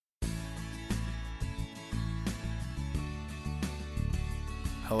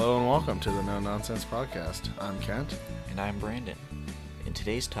Hello and welcome to the No Nonsense Podcast. I'm Kent. And I'm Brandon. And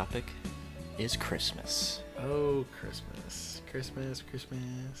today's topic is Christmas. Oh, Christmas. Christmas.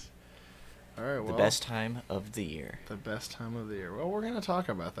 All right, well. The best time of the year. The best time of the year. Well, we're going to talk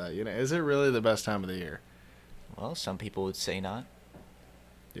about that. Is it really the best time of the year? Well, some people would say not.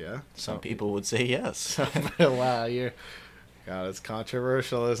 Yeah? Some people would say yes. Wow, God, it's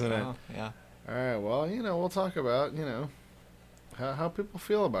controversial, isn't it? Oh, yeah. All right, well, we'll talk about, how people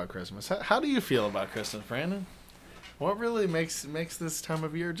feel about Christmas. How do you feel about Christmas, Brandon? What really makes this time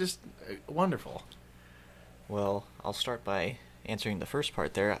of year just wonderful? Well, I'll start by answering the first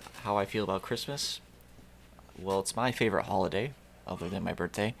part there, how I feel about Christmas. Well, it's my favorite holiday, other than my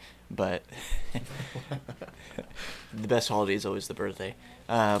birthday, but the best holiday is always the birthday.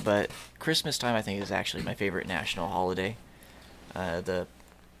 But Christmas time, I think, is actually my favorite national holiday. The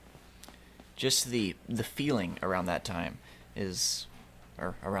feeling around that time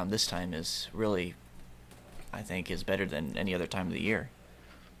around this time is really, I think, is better than any other time of the year.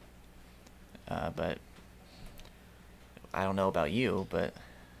 But I don't know about you, but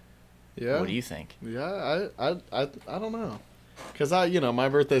yeah, what do you think? Yeah, I don't know, cause my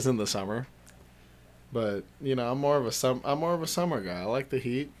birthday's in the summer, but I'm more of a summer guy. I like the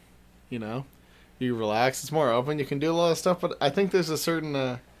heat, you relax. It's more open. You can do a lot of stuff, but I think there's a certain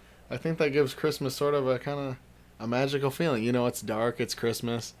I think that gives Christmas sort of a kind of a magical feeling. It's dark. It's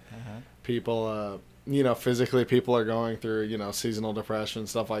Christmas. Uh-huh. People, physically people are going through, seasonal depression,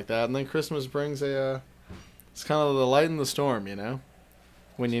 stuff like that. And then Christmas brings it's kind of the light in the storm,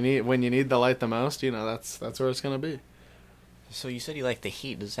 When you need the light the most, that's where it's going to be. So you said you like the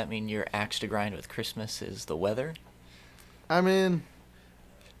heat. Does that mean your axe to grind with Christmas is the weather? I mean,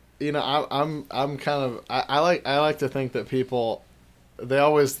 I'm kind of, I like to think that people, they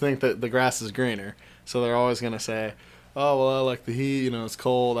always think that the grass is greener. So they're always going to say, oh, well, I like the heat, it's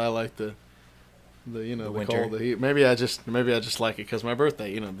cold. I like the the winter. cold, the heat. Maybe I just like it because my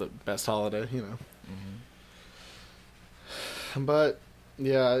birthday, the best holiday, Mm-hmm. But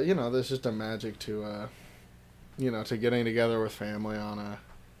yeah, there's just a magic to to getting together with family on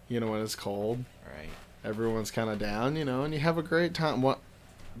when it's cold. Right. Everyone's kind of down, and you have a great time. What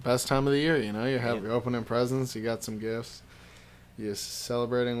best time of the year, you have you're opening presents, you got some gifts, you're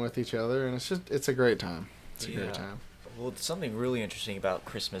celebrating with each other, and it's a great time. It's a great time. Well, something really interesting about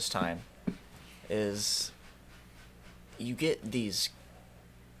Christmas time is you get these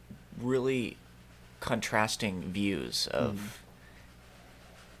really contrasting views of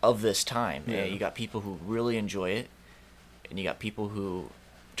this time. Yeah. You got people who really enjoy it, and you got people who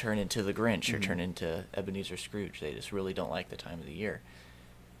turn into the Grinch or turn into Ebenezer Scrooge. They just really don't like the time of the year.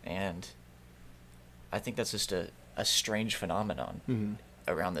 And I think that's just a strange phenomenon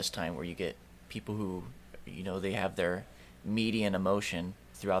around this time, where you get people who, they have their median emotion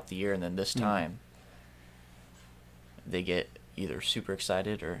throughout the year, and then this time they get either super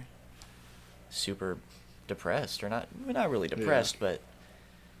excited or super depressed, or not really depressed, but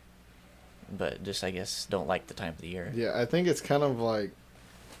just, I guess, don't like the time of the year. Yeah, I think it's kind of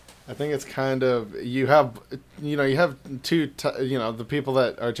you have two the people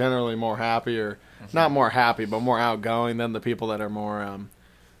that are generally more happy, or not more happy, but more outgoing than the people that are more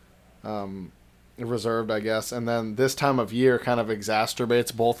reserved, I guess. And then this time of year kind of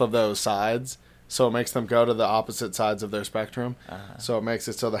exacerbates both of those sides, so it makes them go to the opposite sides of their spectrum. So it makes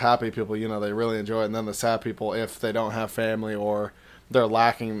it so the happy people, they really enjoy it, and then the sad people, if they don't have family or they're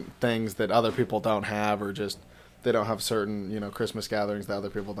lacking things that other people don't have, or just they don't have certain Christmas gatherings that other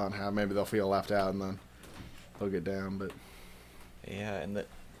people don't have, maybe they'll feel left out, and then they'll get down. But yeah, and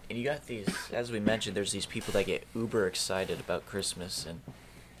you got these, as we mentioned, there's these people that get uber excited about Christmas, and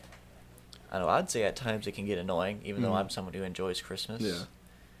I don't know, I'd say at times it can get annoying, even though I'm someone who enjoys Christmas.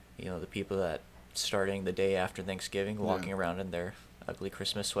 Yeah. The people that starting the day after Thanksgiving, walking around in their ugly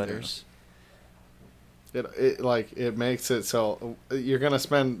Christmas sweaters. It makes it so you're gonna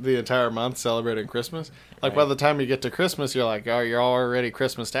spend the entire month celebrating Christmas. Like, right. By the time you get to Christmas, you're like, oh, you're already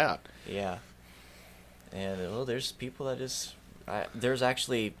Christmased out. Yeah. And there's people that there's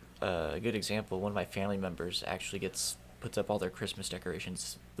actually a good example. One of my family members actually puts up all their Christmas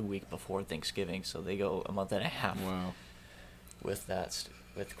decorations the week before Thanksgiving, so they go a month and a half. Wow. With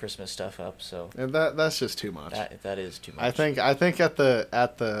Christmas stuff up. So and that's just too much. That is too much. I think at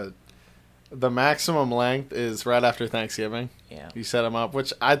the maximum length is right after Thanksgiving. Yeah. You set them up,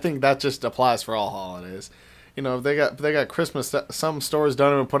 which I think that just applies for all holidays. They got Christmas. Some stores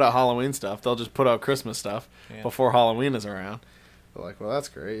don't even put out Halloween stuff. They'll just put out Christmas stuff before Halloween is around. They're like, well, that's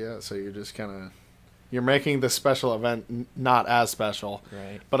great. Yeah. So you're just kind of you're making the special event not as special.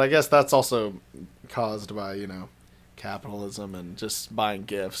 Right. But I guess that's also caused by, capitalism and just buying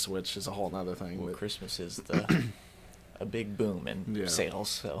gifts, which is a whole nother thing. Well, but Christmas is a big boom in sales,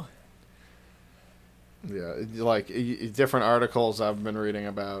 so. Yeah, like different articles I've been reading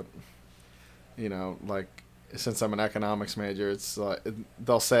about, like since I'm an economics major, it's like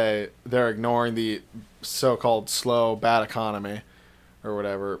they'll say they're ignoring the so-called slow, bad economy or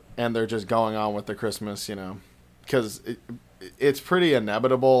whatever, and they're just going on with the Christmas, because it's pretty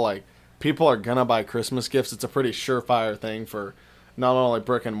inevitable. Like, people are going to buy Christmas gifts. It's a pretty surefire thing for not only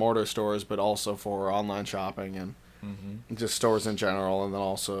brick and mortar stores, but also for online shopping and just stores in general, and then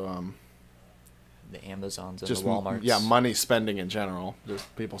also the Amazons and just the Walmarts. Yeah, money spending in general.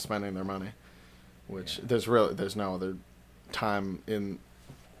 Just people spending their money, which there's no other time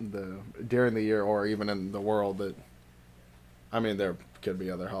during the year or even in the world that. I mean, there could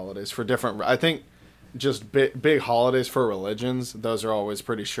be other holidays for different. I think just big holidays for religions. Those are always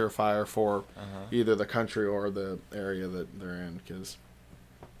pretty surefire for either the country or the area that they're in, because.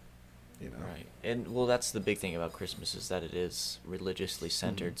 Right, and well, that's the big thing about Christmas is that it is religiously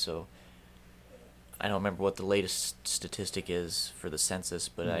centered. So. I don't remember what the latest statistic is for the census,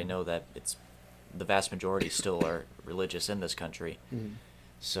 but I know that the vast majority still are religious in this country.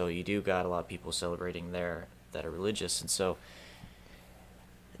 So you do got a lot of people celebrating there that are religious, and so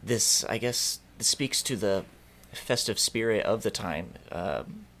this, I guess, speaks to the festive spirit of the time.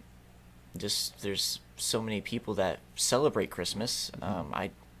 Just there's so many people that celebrate Christmas.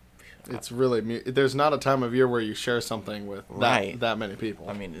 It's really there's not a time of year where you share something with that many people.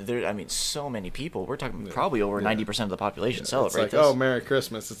 I mean, so many people. We're talking probably over 90% of the population celebrate it's like, this. oh, Merry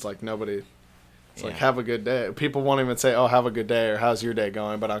Christmas. It's like nobody. It's like, have a good day. People won't even say, oh, have a good day, or how's your day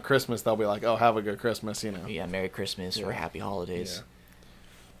going? But on Christmas, they'll be like, oh, have a good Christmas. Yeah, Merry Christmas or Happy Holidays. Yeah.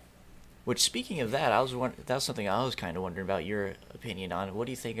 Which, speaking of that, that was something I was kind of wondering about your opinion on. What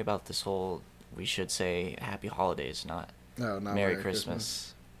do you think about this whole? We should say Happy Holidays, not Merry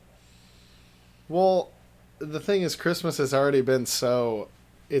Christmas. Well, the thing is, Christmas has already been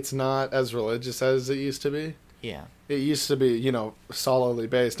it's not as religious as it used to be. Yeah. It used to be, solidly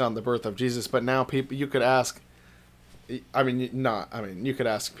based on the birth of Jesus, but now you could ask, you could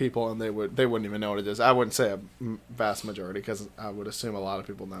ask people and they wouldn't even know what it is. I wouldn't say a vast majority, because I would assume a lot of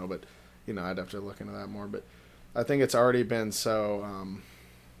people know, but, I'd have to look into that more. But I think it's already been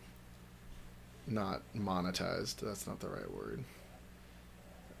not monetized. That's not the right word.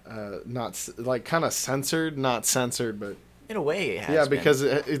 Not like kind of censored, not censored, but in a way it has been. Because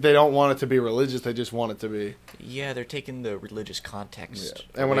they don't want it to be religious, they just want it to be. Yeah, they're taking the religious context.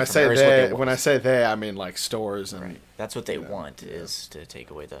 Yeah. And when I say they, I mean like stores and. Right. That's what they want is to take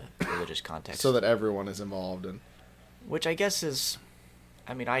away the religious context, so that everyone is involved in. Which I guess is,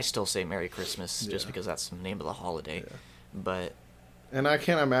 I still say Merry Christmas just because that's the name of the holiday, but. And I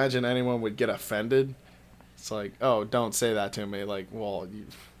can't imagine anyone would get offended. It's like, oh, don't say that to me. Like, well.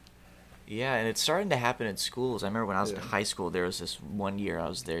 Yeah, and it's starting to happen in schools. I remember when I was in high school, there was this one year I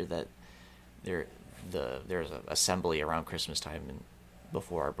was there that there was an assembly around Christmas time and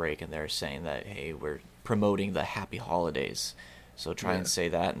before our break, and they're saying that, hey, we're promoting the Happy Holidays, so try and say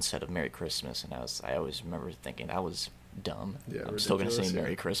that instead of Merry Christmas. And I always remember thinking that was dumb. Yeah, I'm still gonna say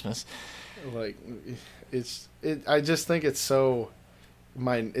Merry Christmas. Like, I just think it's so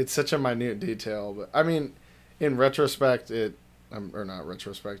it's such a minute detail, but I mean, in retrospect, or not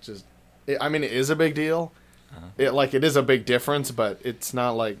retrospect, just. It is a big deal. It is a big difference, but it's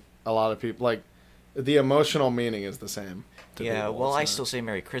not like a lot of people like. The emotional meaning is the same. Yeah, well, I still say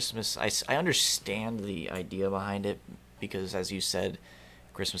Merry Christmas. I understand the idea behind it because, as you said,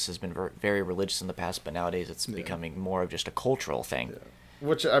 Christmas has been very religious in the past, but nowadays it's becoming more of just a cultural thing. Yeah.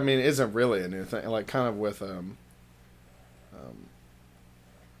 Which isn't really a new thing. Like kind of with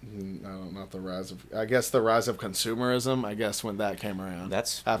not the rise of. I guess the rise of consumerism. I guess when that came around.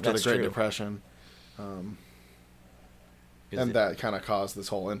 That's after that's the Great true. Depression, and that kind of caused this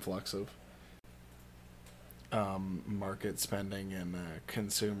whole influx of market spending and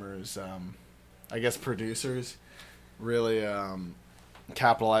consumers. I guess producers really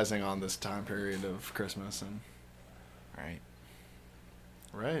capitalizing on this time period of Christmas and.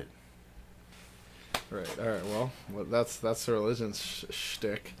 Right. All right. Well, that's the religion's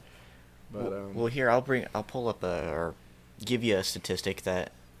shtick. But well, here I'll pull up or give you a statistic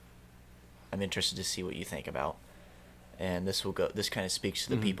that I'm interested to see what you think about, and this kind of speaks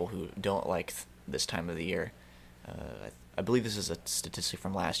to the people who don't like this time of the year. I believe this is a statistic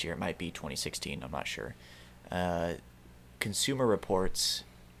from last year. It might be 2016. I'm not sure. Consumer Reports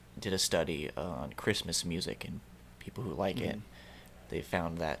did a study on Christmas music and people who like it. They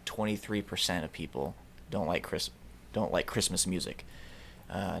found that 23% of people don't like Christmas music,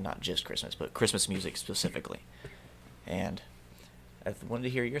 not just Christmas, but Christmas music specifically. And I wanted to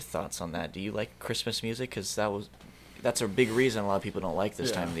hear your thoughts on that. Do you like Christmas music? Because that's a big reason a lot of people don't like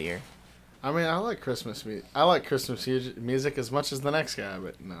this time of the year. I mean, I like Christmas music. I like Christmas music as much as the next guy,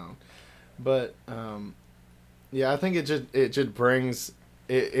 but no. But yeah, I think it just brings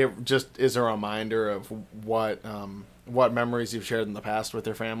it just is a reminder of what memories you've shared in the past with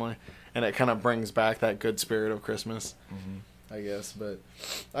your family, and it kind of brings back that good spirit of Christmas. Mm-hmm. I guess, but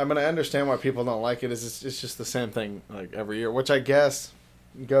I mean, I understand why people don't like it. It's just the same thing like every year, which I guess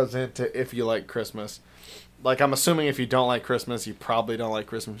goes into if you like Christmas. Like, I'm assuming if you don't like Christmas, you probably don't like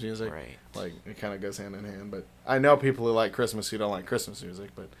Christmas music. Right. Like, it kind of goes hand in hand. But I know people who like Christmas who don't like Christmas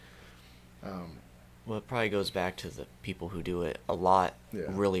music, but well, it probably goes back to the people who do it a lot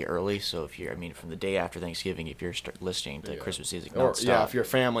really early. So if you're, I mean, from the day after Thanksgiving, if you're listening to Christmas music nonstop. Or, if your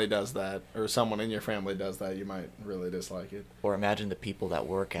family does that, or someone in your family does that, you might really dislike it. Or imagine the people that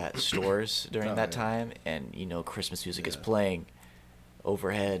work at stores during that time, and, Christmas music is playing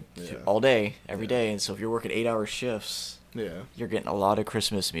overhead all day, every day. And so if you're working 8-hour shifts, you're getting a lot of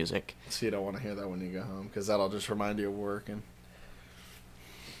Christmas music. So you don't want to hear that when you go home, because that'll just remind you of work, and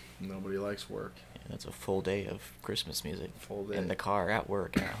nobody likes work. That's a full day of Christmas music. Full day. In the car, at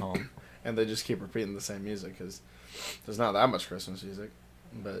work, at home. And they just keep repeating the same music because there's not that much Christmas music.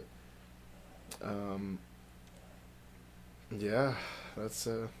 But, yeah, that's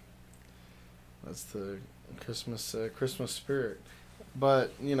the Christmas spirit.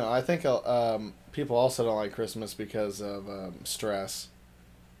 But, I think people also don't like Christmas because of stress.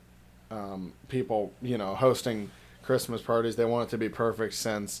 People, hosting Christmas parties, they want it to be perfect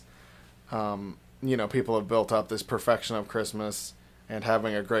since people have built up this perfection of Christmas and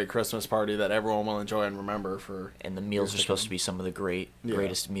having a great Christmas party that everyone will enjoy and remember for. And the meals are supposed to be some of the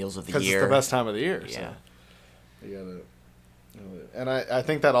greatest meals of the year. Because it's the best time of the year. Yeah. So you gotta, and I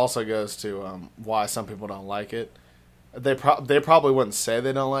think that also goes to why some people don't like it. They probably wouldn't say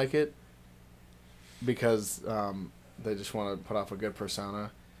they don't like it because they just want to put off a good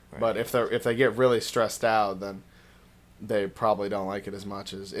persona. Right. But if they get really stressed out, then they probably don't like it as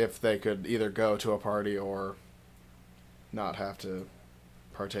much as if they could either go to a party or not have to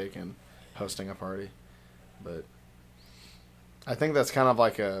partake in hosting a party. But I think that's kind of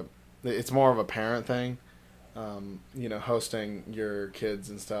like it's more of a parent thing, hosting your kids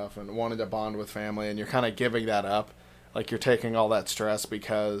and stuff and wanting to bond with family, and you're kind of giving that up. Like, you're taking all that stress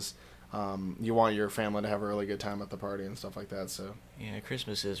because you want your family to have a really good time at the party and stuff like that. So yeah,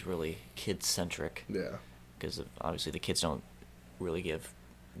 Christmas is really kid-centric. Yeah. Because obviously the kids don't really give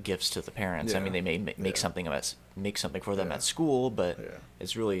gifts to the parents. Yeah. I mean, they may make something for them at school, but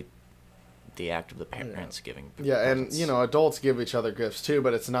it's really the act of the parents giving. Yeah, presents. And adults give each other gifts too,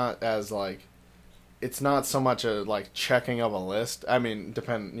 but it's not so much a checking of a list. I mean,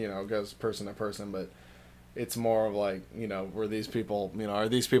 it goes person to person, but it's more of were these people, are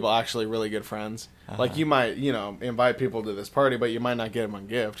these people actually really good friends? Uh-huh. Like, you might, invite people to this party, but you might not get them a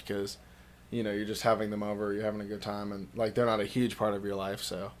gift because you're just having them over, you're having a good time, and they're not a huge part of your life,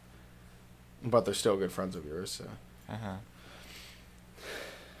 so, but they're still good friends of yours, so.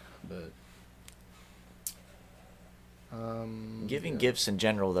 But giving gifts in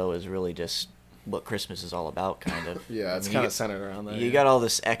general, though, is really just what Christmas is all about, kind of. Yeah, it's kind of centered around that. You got all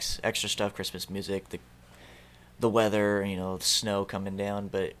this extra stuff, Christmas music, the weather, the snow coming down,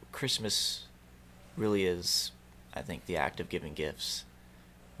 but Christmas really is, I think, the act of giving gifts.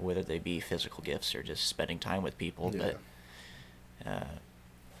 Whether they be physical gifts or just spending time with people. Yeah. But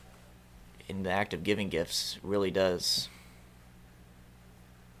in the act of giving gifts really does,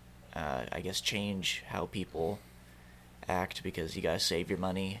 I guess, change how people act, because you guys save your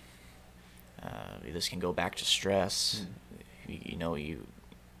money. This can go back to stress.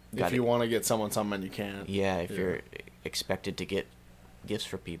 If you want to get someone something, you can't. Yeah, if you're expected to get gifts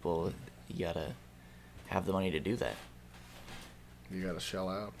for people, you got to have the money to do that. You got to shell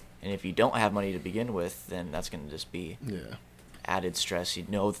out. And if you don't have money to begin with, then that's going to just be added stress. You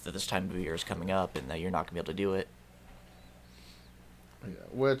know that this time of year is coming up and that you're not going to be able to do it. Yeah,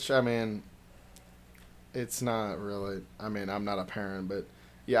 which, I mean, it's not really. I mean, I'm not a parent, but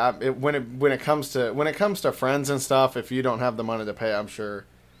yeah, when it comes to friends and stuff, if you don't have the money to pay, I'm sure.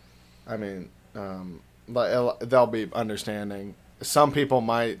 I mean, they'll be understanding. Some people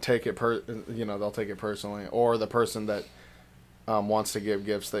might take it they'll take it personally, or the person that wants to give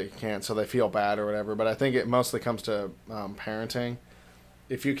gifts they can't, so they feel bad or whatever. But I think it mostly comes to parenting.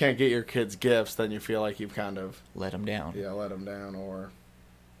 If you can't get your kids gifts, then you feel like you've kind of let them down. Yeah, let them down, or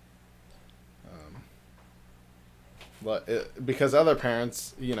because other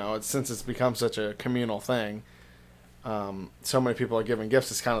parents, since it's become such a communal thing, so many people are giving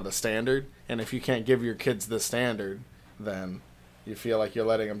gifts. It's kind of the standard, and if you can't give your kids the standard, then you feel like you're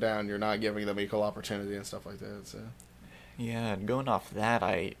letting them down. You're not giving them equal opportunity and stuff like that. So Yeah, and going off that,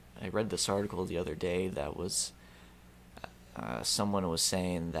 I read this article the other day that was someone was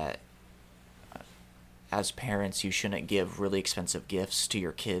saying that as parents, you shouldn't give really expensive gifts to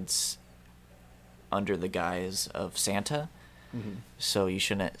your kids under the guise of Santa. Mm-hmm. So you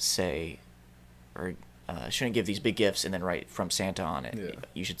shouldn't say, or shouldn't give these big gifts and then write from Santa on it. Yeah.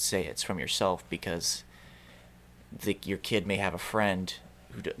 You should say it's from yourself, because your kid may have a friend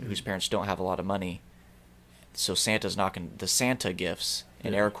whose parents don't have a lot of money. So Santa's not going to, the Santa gifts,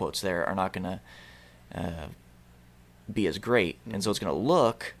 in air quotes there, are not going to be as great. And so it's going to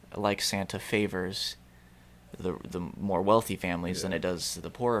look like Santa favors the more wealthy families than it does the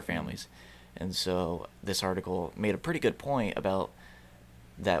poorer families. And so this article made a pretty good point about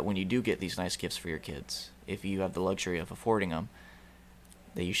that when you do get these nice gifts for your kids, if you have the luxury of affording them,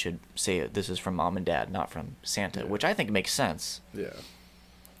 that you should say this is from mom and dad, not from Santa, which I think makes sense. Yeah.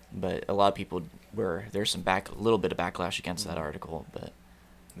 But a lot of people there's some a little bit of backlash against that article, but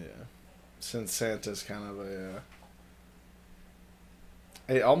yeah, since Santa's kind of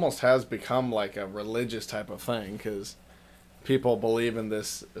it almost has become like a religious type of thing, because people believe in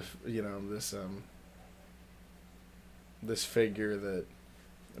this, this figure that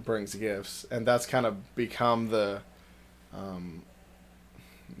brings gifts, and that's kind of become the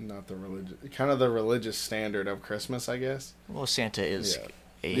not the religious, kind of the religious standard of Christmas, I guess. well, Santa is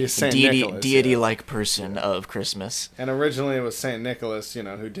The a Saint Nicholas, deity-like person of Christmas. And originally it was Saint Nicholas,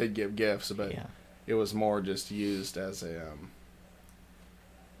 who did give gifts, but Yeah. it was more just used as a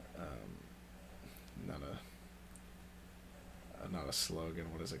not a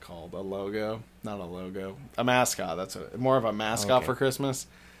slogan. What is it called? A logo? Not a logo. A mascot. That's more of a mascot for Christmas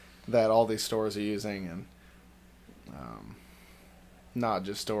that all these stores are using, and not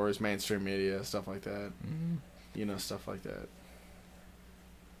just stores, mainstream media, stuff like that. Mm-hmm. Stuff like that.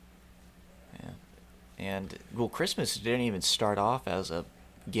 Yeah. And, well, Christmas didn't even start off as a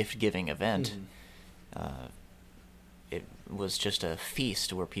gift-giving event. Mm-hmm. It was just a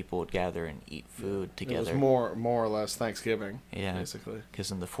feast where people would gather and eat food together. It was more or less Thanksgiving, basically. Because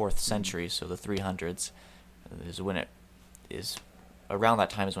in the 4th century, so the 300s, is when around that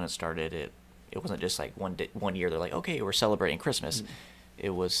time is when it started. It wasn't just like one year they're like, okay, we're celebrating Christmas. Mm-hmm.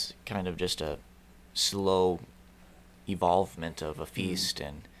 It was kind of just a slow evolvement of a feast,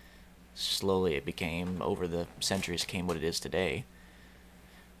 and slowly it became, over the centuries, came what it is today.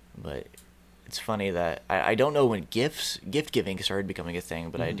 But it's funny that I don't know when gift giving started becoming a thing,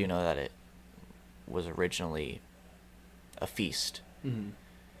 but I do know that it was originally a feast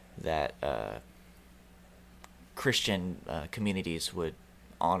that Christian communities would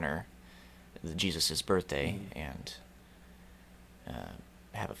honor Jesus' birthday and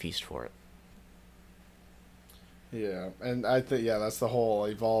have a feast for it. Yeah, and I think that's the whole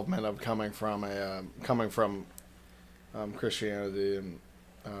evolvement of coming from Christianity and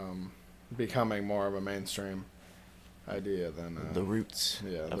becoming more of a mainstream idea than the roots.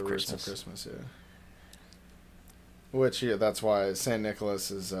 Yeah, of the Christmas. roots of Christmas. Yeah. Which that's why Saint Nicholas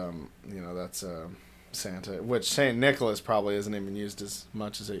is that's Santa. Which Saint Nicholas probably isn't even used as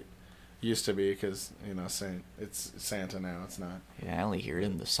much as it used to be, because it's Santa now. It's not. Yeah, I only hear it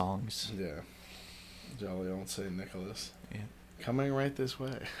in the songs. Yeah. Jolly old Saint Nicholas. Yeah. Coming right this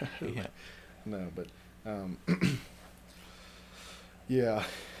way. Yeah. No, but yeah.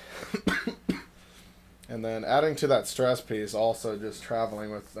 And then adding to that stress piece, also just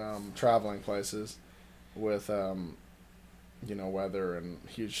traveling places with weather and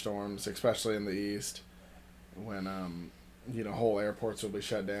huge storms, especially in the east, when whole airports will be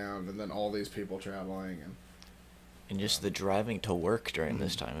shut down, and then all these people traveling, and just the driving to work during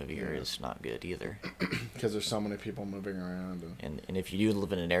this time of year is not good either. Because there's so many people moving around. And if you do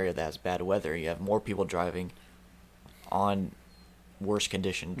live in an area that has bad weather, you have more people driving on worse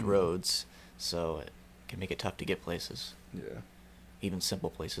conditioned roads, so it can make it tough to get places. Yeah. Even simple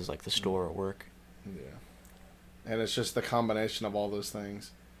places like the store or work. Yeah. And it's just the combination of all those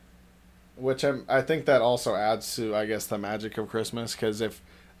things, which I think that also adds to, I guess, the magic of Christmas, because if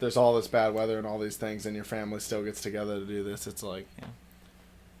there's all this bad weather and all these things and your family still gets together to do this, it's like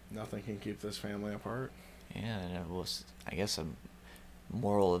nothing can keep this family apart. Yeah, and I guess a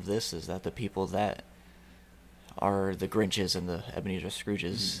moral of this is that the people that are the Grinches and the Ebenezer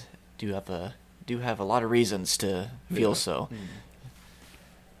Scrooges do have a lot of reasons to feel so.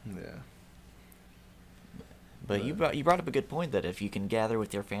 Yeah. But you brought up a good point, that if you can gather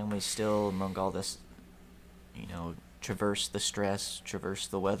with your family still among all this, traverse the stress, traverse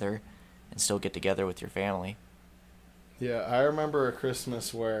the weather, and still get together with your family. Yeah, I remember a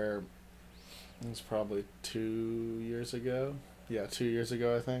Christmas where It was probably 2 years ago. Yeah, 2 years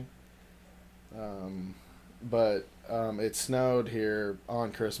ago, I think. But it snowed here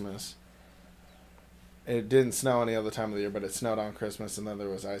on Christmas. It didn't snow any other time of the year, but it snowed on Christmas, and then there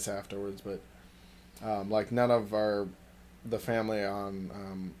was ice afterwards. But like none of the family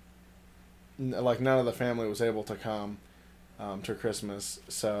none of the family was able to come to Christmas.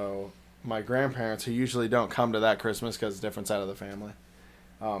 So my grandparents, who usually don't come to that Christmas because it's a different side of the family,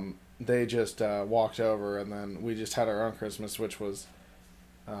 they just walked over, and then we just had our own Christmas, which was,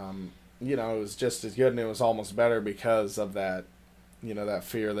 it was just as good, and it was almost better because of that, that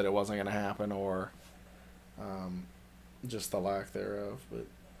fear that it wasn't going to happen, or just the lack thereof. But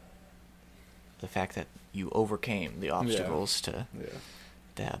the fact that you overcame the obstacles to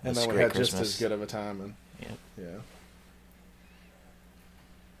have this great Christmas. And then we had just as good of a time. And yeah.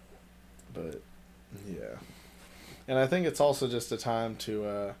 But, yeah. And I think it's also just a time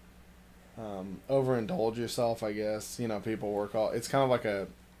to overindulge yourself, I guess. People work it's kind of like it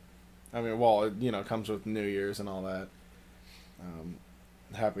comes with New Year's and all that.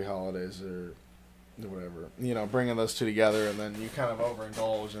 Happy holidays or whatever. Bringing those two together, and then you kind of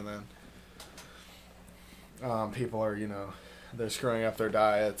overindulge, and then people are, they're screwing up their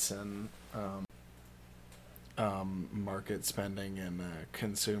diets, and market spending, and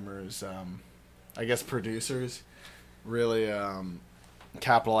consumers, I guess producers, really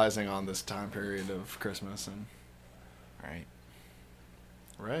capitalizing on this time period of Christmas. And right.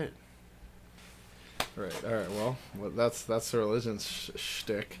 All right. Well, that's the religion's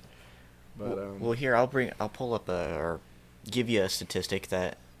shtick. But well, here I'll pull up or give you a statistic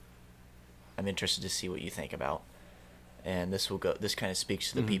that I'm interested to see what you think about, and this kind of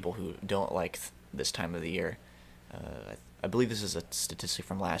speaks to the people who don't like this time of the year. I believe this is a statistic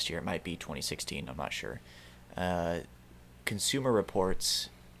from last year. It might be 2016. I'm not sure. Consumer Reports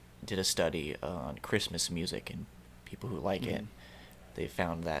did a study on Christmas music and people who like it. They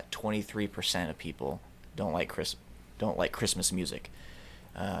found that 23% of people don't like Christmas music.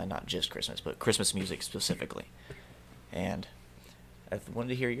 Not just Christmas, but Christmas music specifically. And I wanted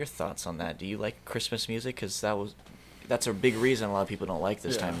to hear your thoughts on that. Do you like Christmas music? Because that's a big reason a lot of people don't like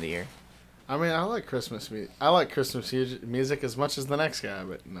this time of the year. I mean, I like Christmas music. I like Christmas music as much as the next guy,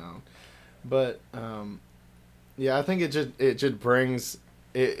 but no. But I think it just brings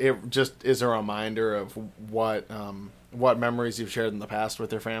it just is a reminder of what memories you've shared in the past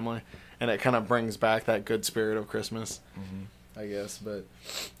with your family, and it kind of brings back that good spirit of Christmas. I guess. But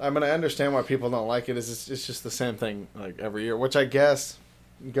I mean, I understand why people don't like it. It's just the same thing like every year, which I guess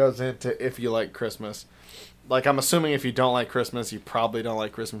goes into if you like Christmas. Like, I'm assuming if you don't like Christmas, you probably don't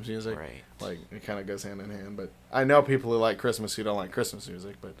like Christmas music. Right. Like, it kind of goes hand in hand. But I know people who like Christmas who don't like Christmas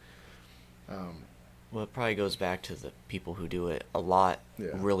music. But well, it probably goes back to the people who do it a lot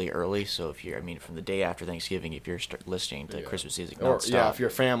really early. So from the day after Thanksgiving, if you're listening to Christmas music nonstop. Or if your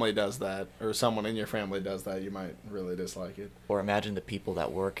family does that, or someone in your family does that, you might really dislike it. Or imagine the people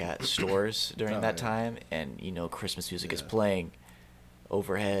that work at stores during that time, and Christmas music is playing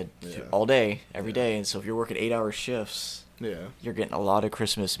overhead all day, every day. And so if you're working 8-hour shifts, you're getting a lot of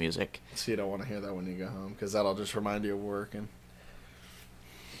Christmas music. So you don't want to hear that when you go home, because that'll just remind you of work, and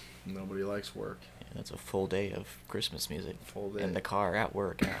nobody likes work. That's a full day of Christmas music. Full day. In the car, at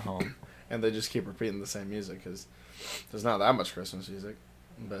work, at home. And they just keep repeating the same music because there's not that much Christmas music.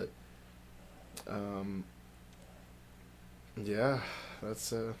 But, that's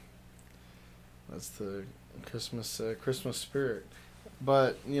the Christmas spirit.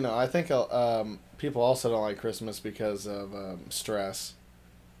 But, I think people also don't like Christmas because of stress.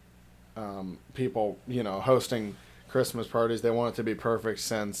 People, hosting Christmas parties, they want it to be perfect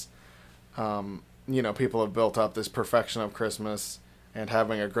since... people have built up this perfection of Christmas and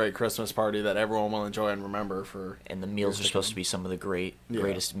having a great Christmas party that everyone will enjoy and remember for. And the meals are supposed to be some of the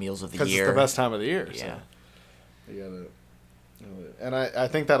greatest meals of the year. Because it's the best time of the year. Yeah. So you gotta, and I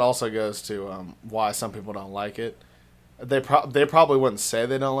think that also goes to why some people don't like it. They probably wouldn't say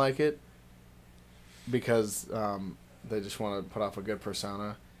they don't like it because they just want to put off a good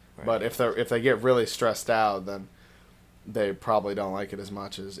persona. Right. But if they get really stressed out, then they probably don't like it as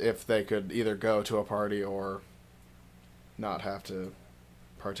much as if they could either go to a party or not have to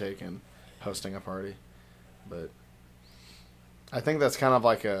partake in hosting a party. But I think that's kind of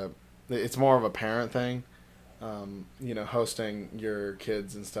like it's more of a parent thing, hosting your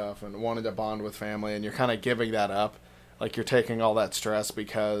kids and stuff and wanting to bond with family, and you're kind of giving that up. Like, you're taking all that stress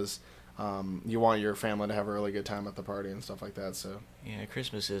because you want your family to have a really good time at the party and stuff like that. So yeah,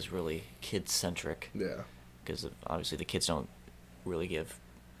 Christmas is really kid-centric. Yeah. Because obviously the kids don't really give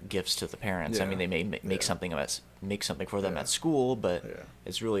gifts to the parents. I mean, they may make something for them at school, but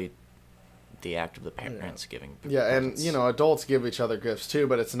it's really the act of the parents giving Yeah, and presents. you know, adults give each other gifts too,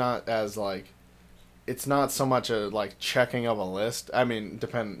 but it's not as like, it's not so much a like checking of a list. I mean,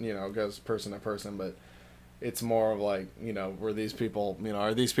 it goes person to person, but it's more of like, you know, were these people, you know,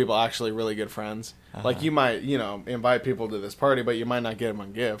 are these people actually really good friends? Like you might, you know, invite people to this party, but you might not get them a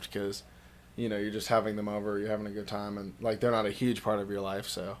gift because, you know, you're just having them over, you're having a good time, and like they're not a huge part of your life,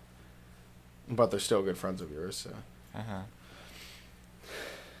 so, but they're still good friends of yours, so.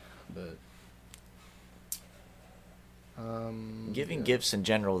 But Giving gifts in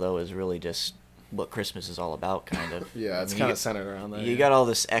general, though, is really just what Christmas is all about, kind of. Yeah, it's kind of centered around that. You got all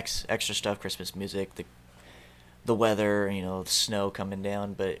this extra stuff, Christmas music, the weather, you know, the snow coming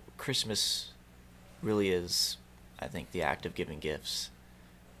down, but Christmas really is, I think, the act of giving gifts,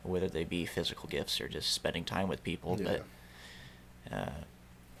 whether they be physical gifts or just spending time with people. Yeah. But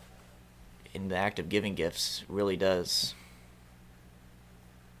in the act of giving gifts really does,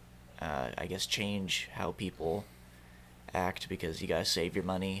 I guess, change how people act, because you guys save your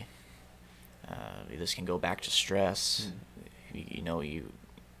money. This can go back to stress. You know,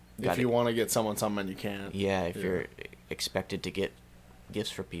 if you want to get someone something and you can't. Yeah, if you're expected to get gifts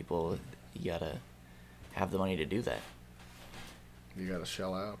for people, you gotta have the money to do that. You gotta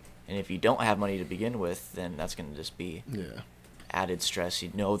shell out. And if you don't have money to begin with, then that's gonna just be added stress.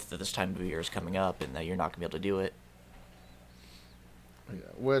 You know that this time of year is coming up and that you're not gonna be able to do it. Yeah,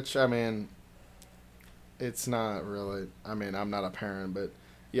 which, I mean, it's not really. I mean, I'm not a parent, but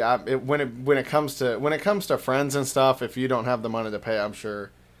yeah, when it comes to friends and stuff, if you don't have the money to pay, I'm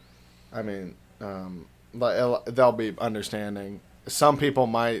sure. I mean, they'll be understanding. Some people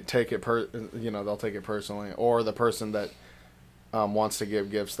might take it they'll take it personally, or the person that wants to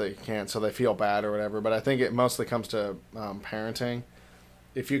give gifts they can't, so they feel bad or whatever. But I think it mostly comes to parenting.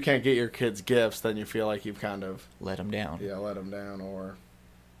 If you can't get your kids gifts, then you feel like you've kind of let them down. Yeah, let them down, or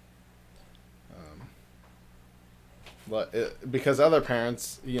because other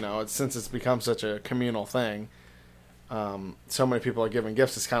parents, you know, since it's become such a communal thing, so many people are giving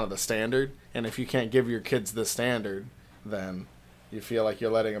gifts. It's kind of the standard, and if you can't give your kids the standard, then you feel like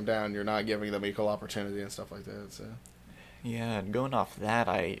you're letting them down. You're not giving them equal opportunity and stuff like that. So. Yeah, and going off that,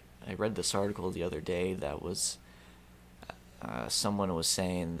 I read this article the other day that was someone was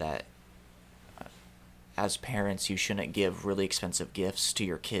saying that as parents, you shouldn't give really expensive gifts to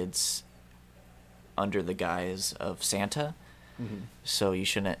your kids under the guise of Santa. Mm-hmm. So you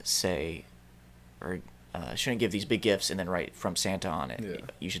shouldn't say, or shouldn't give these big gifts and then write "from Santa" on it. Yeah.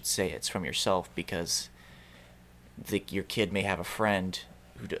 You should say it's from yourself, because your kid may have a friend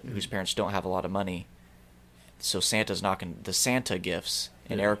whose parents don't have a lot of money. So Santa's not going. The Santa gifts,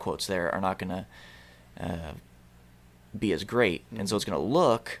 in air quotes, there are not going to be as great, and so it's going to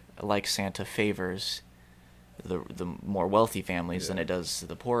look like Santa favors the more wealthy families than it does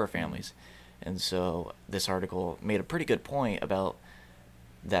the poorer families. And so this article made a pretty good point about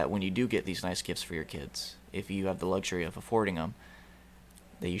that when you do get these nice gifts for your kids, if you have the luxury of affording them,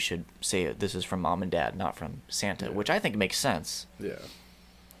 that you should say this is from mom and dad, not from Santa, which I think makes sense. Yeah.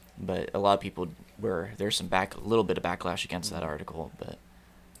 But a lot of people there's a little bit of backlash against that article, but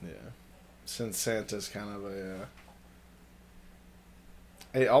since Santa's kind of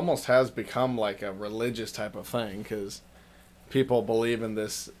it almost has become like a religious type of thing, because people believe in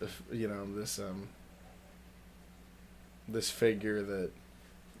this, you know, this figure that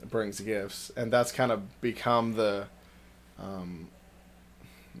brings gifts, and that's kind of become the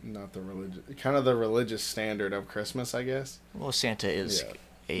not the the religious standard of Christmas, I guess. Well, Santa is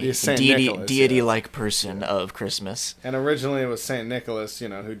a deity-like person of Christmas. And originally it was Saint Nicholas, you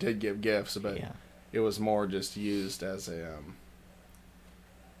know, who did give gifts, but it was more just used as a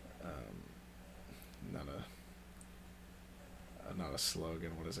not a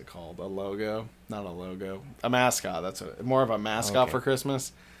slogan. What is it called? A logo? Not a logo. A mascot. That's more of a mascot for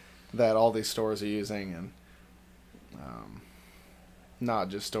Christmas that all these stores are using, and not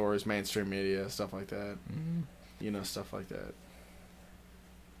just stores, mainstream media, stuff like that. Mm-hmm. You know, stuff like that.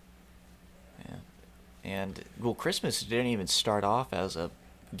 Yeah. And, well, Christmas didn't even start off as a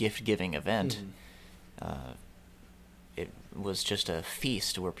gift-giving event. Mm-hmm. It was just a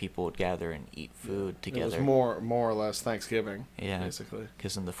feast where people would gather and eat food together. It was more or less Thanksgiving, basically.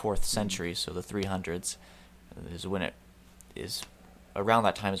 Because in the 4th century, so the 300s, is when it is around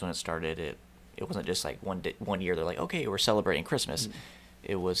that time is when it started. It wasn't just like one year they're like, okay, we're celebrating Christmas. Mm-hmm.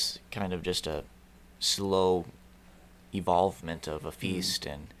 It was kind of just a slow evolvement of a feast,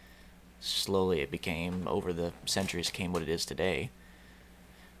 and slowly it became, over the centuries, came what it is today.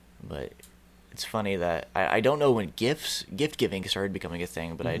 But it's funny that I don't know when gift giving started becoming a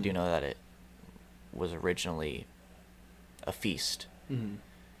thing, but I do know that it was originally a feast. Mm-hmm.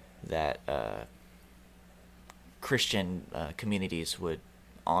 that Christian communities would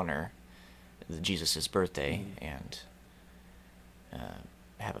honor Jesus' birthday and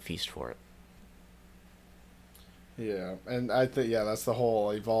have a feast for it. Yeah, and I think that's the whole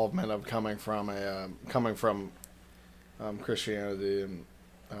evolvement of coming from Christianity and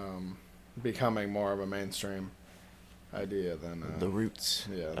becoming more of a mainstream idea than The roots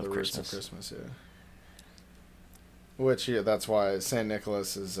of the Christmas. roots of Christmas. Yeah, which that's why Saint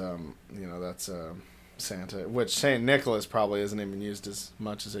Nicholas is that's Santa. Which Saint Nicholas probably isn't even used as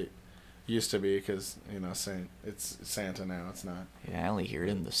much as it used to be because it's Santa now. It's not. Yeah, I only hear it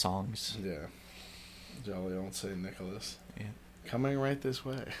in the songs. Yeah, jolly old Saint Nicholas. Yeah. Coming right this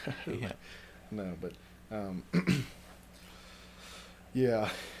way. Yeah. No, but yeah.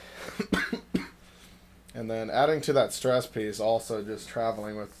 And then adding to that stress piece, also just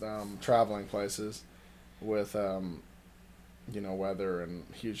traveling places with weather and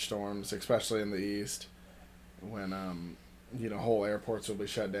huge storms, especially in the east, when whole airports will be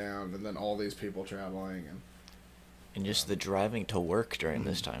shut down, and then all these people traveling And just the driving to work during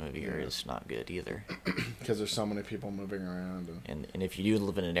this time of year is not good either. because there's so many people moving around. And if you do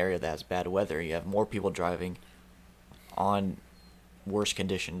live in an area that has bad weather, you have more people driving on worse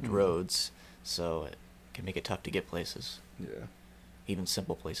conditioned roads, so it can make it tough to get places. Yeah. Even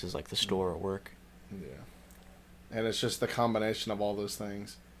simple places like the store or work. Yeah. And it's just the combination of all those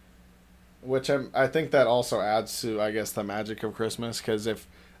things, which I think that also adds to, I guess, the magic of Christmas, because if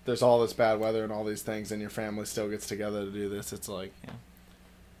there's all this bad weather and all these things and your family still gets together to do this, it's like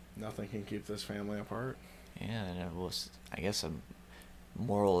nothing can keep this family apart. Yeah, and I guess a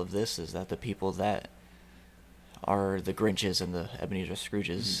moral of this is that the people that are the Grinches and the Ebenezer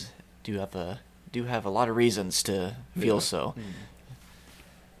Scrooges do have a lot of reasons to feel so.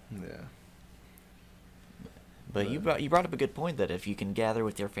 Yeah. But you brought up a good point that if you can gather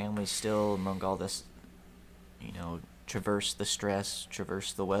with your family still among all this, traverse the stress,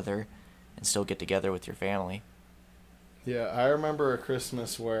 traverse the weather, and still get together with your family. Yeah, I remember a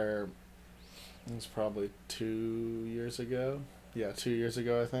Christmas where it was probably 2 years ago. Yeah, 2 years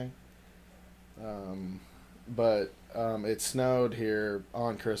ago, I think. But it snowed here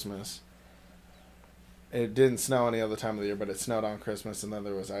on Christmas. It didn't snow any other time of the year, but it snowed on Christmas, and then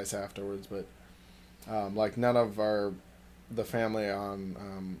there was ice afterwards. But none of the family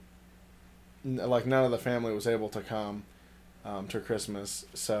was able to come to Christmas.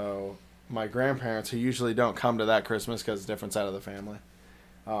 So my grandparents, who usually don't come to that Christmas because it's a different side of the family,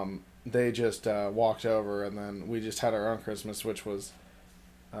 they just walked over, and then we just had our own Christmas, which was,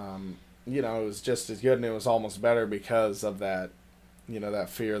 it was just as good, and it was almost better because of that, that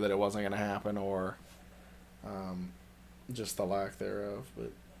fear that it wasn't going to happen, or just the lack thereof.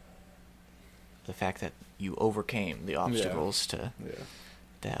 But the fact that you overcame the obstacles to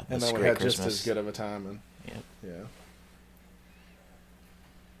have this and then we great had Christmas. just as good of a time, and Yep. yeah.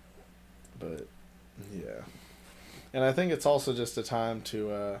 But yeah, and I think it's also just a time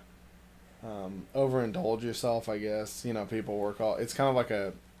to overindulge yourself, I guess. People work it's kind of like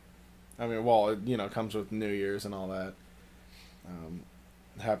it comes with New Year's and all that.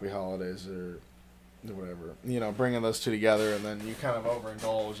 Happy holidays or whatever. Bringing those two together, and then you kind of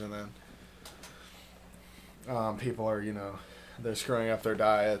overindulge, and then people are, they're screwing up their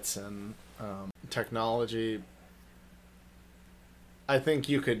diets and technology. I think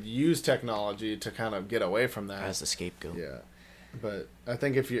you could use technology to kind of get away from that As a scapegoat. Yeah, but I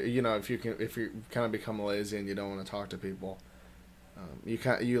think if you kind of become lazy and you don't want to talk to people, you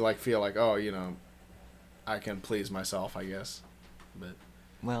feel like, oh, I can please myself, I guess. But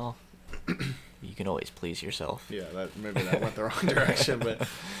Well, you can always please yourself. yeah, maybe that went the wrong direction, but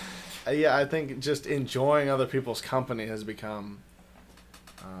I think just enjoying other people's company has become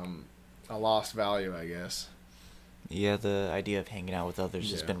a lost value, I guess. Yeah, the idea of hanging out with others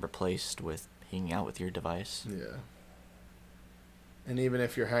has been replaced with hanging out with your device. Yeah. And even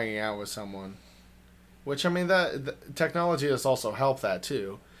if you're hanging out with someone, which, I mean, that technology has also helped that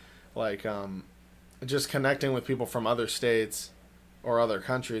too. Like, just connecting with people from other states or other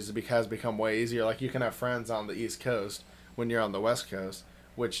countries has become way easier. Like, you can have friends on the East Coast when you're on the West Coast,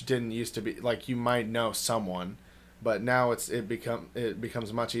 which didn't used to be. Like, you might know someone, but now it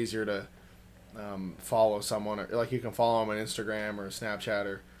becomes much easier to follow someone, or like you can follow them on Instagram or Snapchat,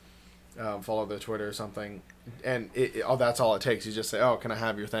 or follow their Twitter or something, and that's all it takes. You just say, oh, can I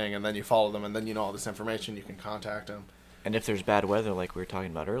have your thing, and then you follow them, and then all this information, you can contact them. And if there's bad weather, like we were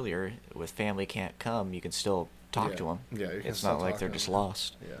talking about earlier, with family can't come, you can still talk to them. Yeah, you can it's still not like talk they're to just them.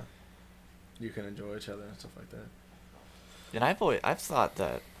 lost. Yeah, you can enjoy each other and stuff like that. And I've thought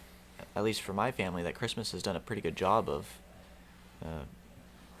that, at least for my family, that Christmas has done a pretty good job of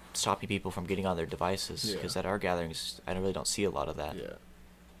stopping people from getting on their devices, because at our gatherings, I really don't see a lot of that. Yeah.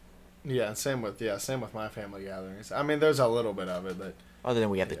 Yeah, same with my family gatherings. I mean, there's a little bit of it, but Other than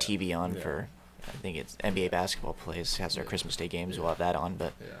we have the TV on for, I think it's NBA basketball plays, has their Christmas Day games, we'll have that on,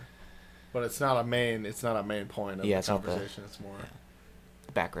 but but it's not a main point of the conversation. It's more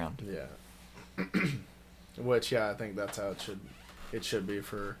the background. Yeah. Which I think that's how it should be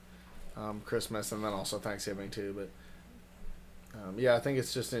for Christmas, and then also Thanksgiving too. But I think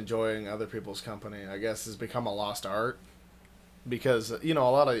it's just enjoying other people's company. I guess has become a lost art, because a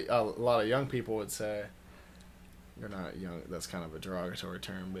lot of young people would say, "You're not young." That's kind of a derogatory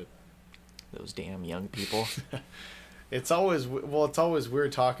term, but those damn young people. It's always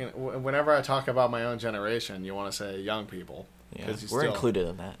weird talking. Whenever I talk about my own generation, you want to say young people. Yeah, we're included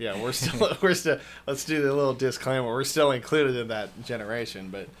in that. Yeah, we're still. Let's do the little disclaimer. We're still included in that generation,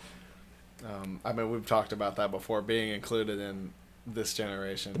 but I mean, we've talked about that before, being included in this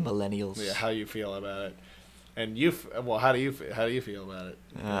generation. The millennials. Yeah, how you feel about it, and how do you feel about it?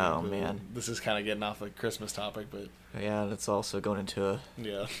 Oh man, this is kind of getting off the Christmas topic, but yeah, that's also going into a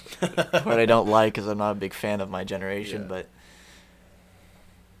what I don't like, because I'm not a big fan of my generation, but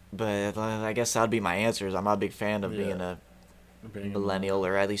I guess that would be my answer. Is I'm not a big fan of being a millennial,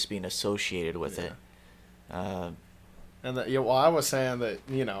 or at least being associated with it. And I was saying that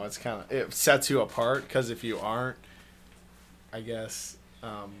it's it sets you apart, because if you aren't, I guess,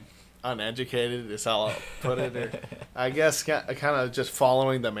 uneducated is how I'll put it, or I guess kind of just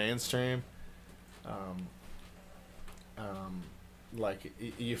following the mainstream, like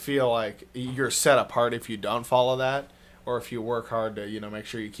you feel like you're set apart if you don't follow that, or if you work hard to make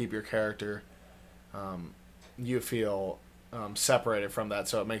sure you keep your character, you feel separated from that,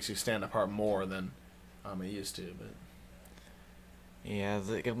 so it makes you stand apart more than it used to. But yeah,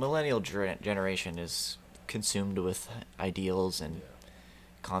 the millennial generation is consumed with ideals and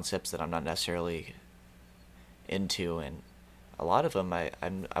concepts that I'm not necessarily into, and a lot of them I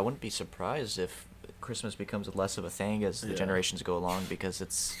wouldn't be surprised if Christmas becomes less of a thing as the generations go along, because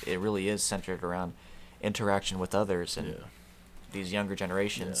it really is centered around interaction with others, and these younger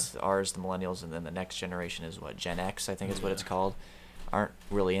generations, ours, the millennials, and then the next generation is Gen X, I think is what it's called, aren't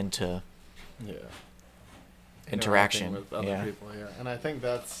really into interaction with other people. And I think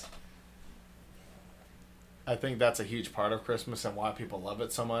that's a huge part of Christmas, and why people love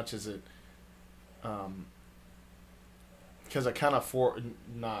it so much. Is it because it kind of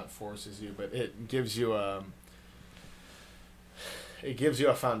not forces you, but it gives you a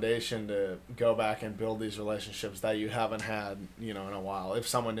foundation to go back and build these relationships that you haven't had in a while. If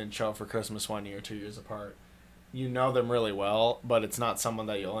someone didn't show up for Christmas 1 year, 2 years apart, you know them really well, but it's not someone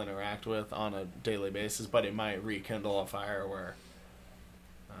that you'll interact with on a daily basis, but it might rekindle a fire where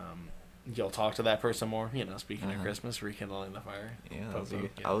you'll talk to that person more. Speaking of Christmas, rekindling the fire.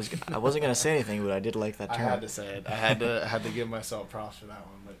 I wasn't gonna say anything, but I did like that term. I had to say it. I had to give myself props for that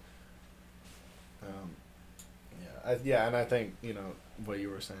one. But and I think what you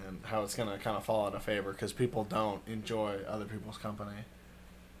were saying, how it's gonna kind of fall out of favor because people don't enjoy other people's company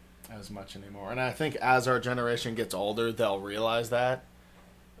as much anymore. And I think as our generation gets older, they'll realize that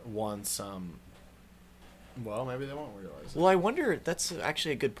once. Well, maybe they won't realize it. Well, I wonder. That's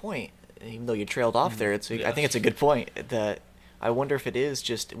actually a good point. Even though you trailed off there, I think it's a good point. That I wonder if it is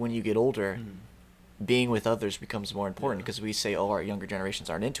just when you get older, being with others becomes more important, because we say, our younger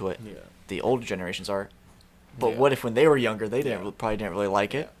generations aren't into it. Yeah. The older generations are. But what if when they were younger, they probably didn't really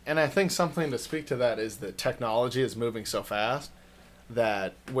like it? And I think something to speak to that is that technology is moving so fast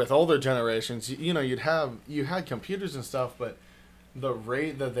that with older generations, you had computers and stuff, but the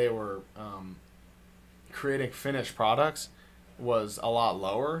rate that they were creating finished products was a lot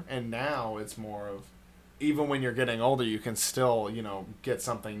lower, and now it's more of, even when you're getting older, you can still get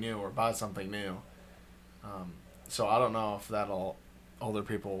something new or buy something new. So I don't know if older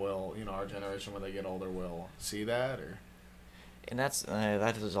people will, our generation when they get older will see that, or. And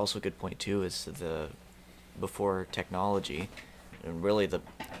that is also a good point too. Is before technology, and really the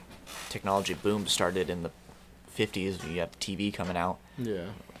technology boom started in the 50s. You have TV coming out. Yeah.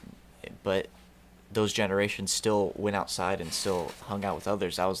 But those generations still went outside and still hung out with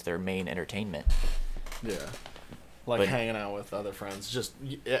others. That was their main entertainment. Yeah. Hanging out with other friends.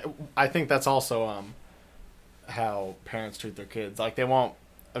 I think that's also how parents treat their kids.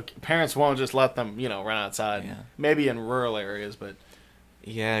 Parents won't just let them, run outside. Yeah. Maybe in rural areas, but.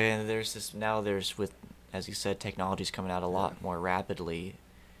 Yeah, and there's with, as you said, technology's coming out a lot more rapidly.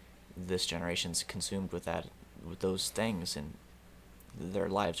 This generation's consumed with those things, and their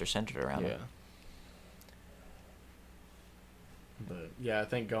lives are centered around it. But I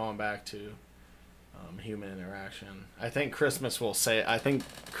think going back to human interaction. I think Christmas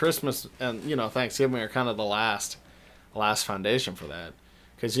and Thanksgiving are kind of the last foundation for that,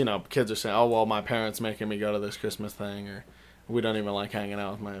 because kids are saying, oh well, my parents making me go to this Christmas thing, or we don't even like hanging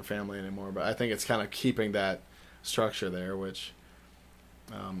out with my family anymore. But I think it's kind of keeping that structure there, which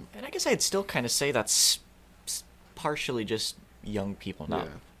and I guess I'd still kind of say that's partially just young people not.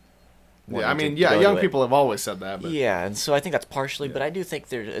 Young people have always said that. But yeah, and so I think that's partially, but I do think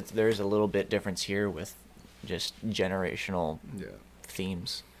there's a little bit difference here with just generational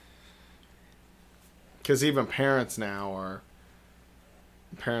themes. Because even parents now are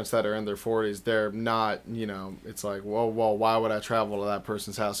parents that are in their 40s. They're not, it's like, well, why would I travel to that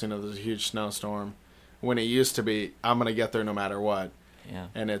person's house? There's a huge snowstorm. When it used to be, I'm gonna get there no matter what. Yeah.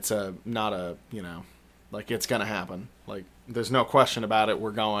 And it's not a like it's gonna happen. Like there's no question about it.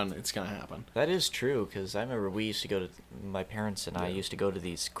 We're going. It's gonna happen. That is true, because I remember we used to go to, my parents and I used to go to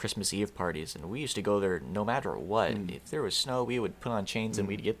these Christmas Eve parties, and we used to go there no matter what. If there was snow, we would put on chains and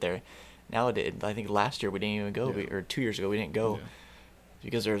we'd get there. Nowadays, I think last year we didn't even go, or 2 years ago we didn't go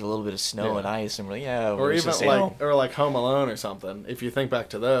because there was a little bit of snow and ice, and we're like, or even like Home Alone or something. If you think back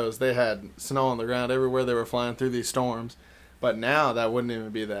to those, they had snow on the ground everywhere. They were flying through these storms, but now that wouldn't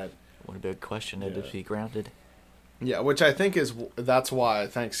even be that. What a big question. It'd just be grounded. Yeah, which I think that's why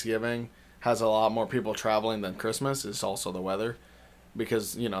Thanksgiving has a lot more people traveling than Christmas. Is also the weather,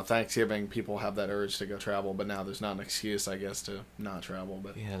 because Thanksgiving people have that urge to go travel, but now there's not an excuse, I guess, to not travel.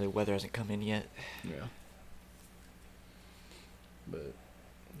 But yeah, the weather hasn't come in yet. Yeah. But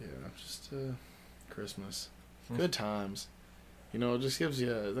just Christmas, good times. It just gives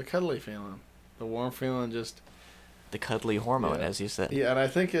you the cuddly feeling, the warm feeling, just the cuddly hormone, as you said. Yeah, and I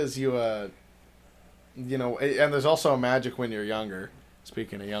think as you and there's also a magic when you're younger.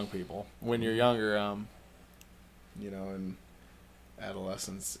 Speaking of young people, when you're younger, in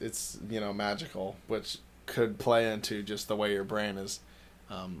adolescence, it's magical, which could play into just the way your brain is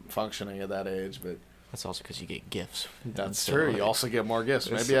functioning at that age. But that's also because you get gifts. That's true. You also get more gifts.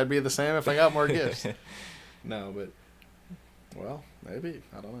 Maybe I'd be the same if I got more gifts. No, but maybe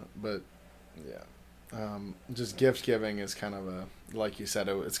I don't know. But yeah, just gift giving is kind of like you said,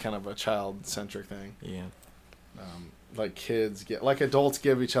 it's kind of a child-centric thing. Yeah. Like like adults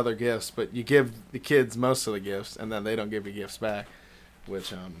give each other gifts, but you give the kids most of the gifts, and then they don't give you gifts back,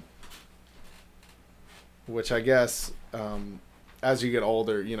 which I guess as you get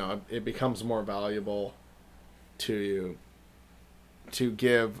older, it becomes more valuable to you to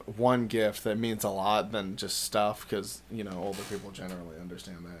give one gift that means a lot than just stuff, because older people generally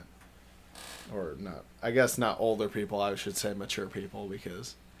understand that. Or not, I guess not older people, I should say mature people,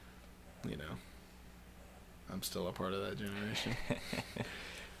 because I'm still a part of that generation.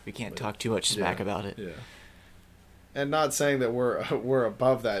 We can't talk too much smack about it. Yeah. And not saying that we're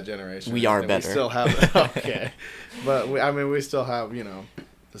above that generation. We are better. We still have okay. But we still have,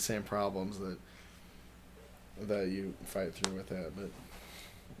 the same problems that you fight through with that, but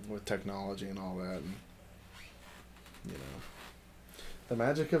with technology and all that, and the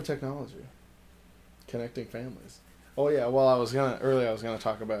magic of technology. Connecting families. Oh yeah, well I was gonna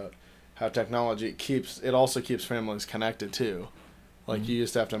talk about how technology also keeps families connected too. Like you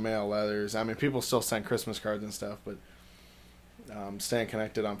used to have to mail letters. People still send Christmas cards and stuff, but staying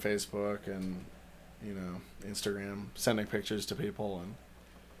connected on Facebook and Instagram, sending pictures to people, and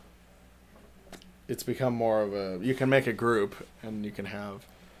it's become more of you can make a group and you can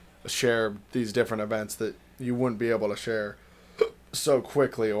share these different events that you wouldn't be able to share so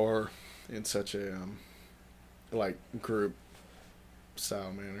quickly or in such a group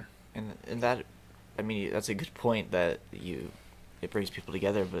style manner. And that, that's a good point, that it brings people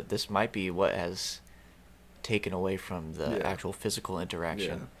together, but this might be what has taken away from the actual physical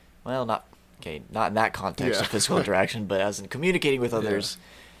interaction. Yeah. Well, not in that context of physical interaction, but as in communicating with others,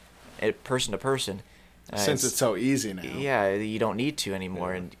 person to person. Since it's so easy now. Yeah, you don't need to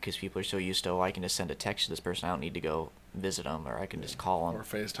anymore, and because people are so used to, I can just send a text to this person. I don't need to go visit them, or I can just call them or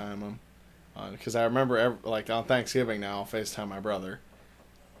FaceTime them. Because I remember, on Thanksgiving now, I'll FaceTime my brother,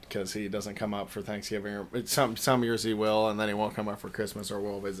 because he doesn't come up for Thanksgiving, or some years he will, and then he won't come up for Christmas, or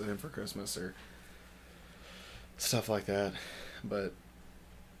we'll visit him for Christmas, or stuff like that. But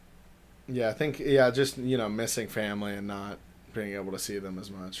yeah, I think just missing family and not being able to see them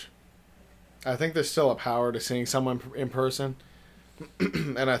as much. I think there's still a power to seeing someone in person,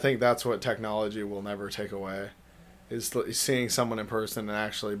 and I think that's what technology will never take away, is seeing someone in person and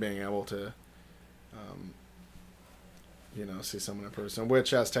actually being able to see someone in person,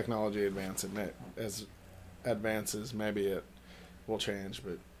 which as technology advances, maybe it will change.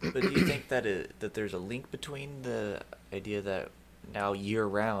 But do you think that there's a link between the idea that now year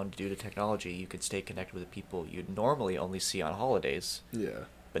round, due to technology, you could stay connected with the people you'd normally only see on holidays. Yeah.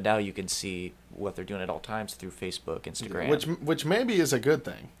 But now you can see what they're doing at all times through Facebook, Instagram. Which maybe is a good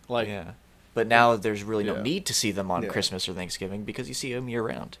thing. Like, yeah. But now there's really no Yeah. need to see them on Yeah. Christmas or Thanksgiving because you see them year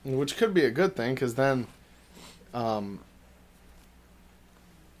round. which could be a good thing, because then,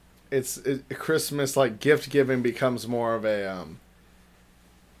 Christmas, like, gift giving becomes more of a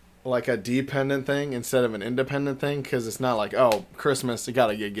like a dependent thing instead of an independent thing, because it's not like, oh, Christmas, you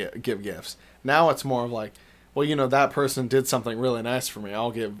gotta give gifts. Now it's more of like, well, that person did something really nice for me,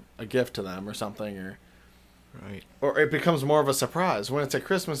 I'll give a gift to them or something, Right. or it becomes more of a surprise. When it's at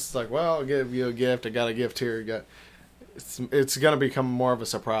Christmas, it's like, well, I'll give you a gift, I got a gift here, it's gonna become more of a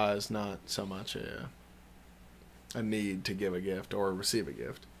surprise, not so much a need to give a gift or receive a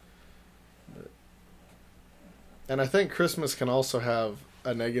gift. And I think Christmas can also have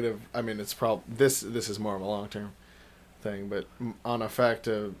a negative. I mean, it's this is more of a long term thing, but on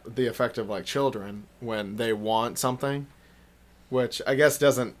the effect of like children when they want something, which I guess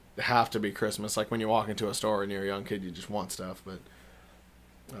doesn't have to be Christmas. Like when you walk into a store and you're a young kid, you just want stuff. But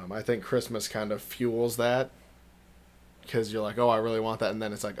I think Christmas kind of fuels that, because you're like, oh, I really want that, and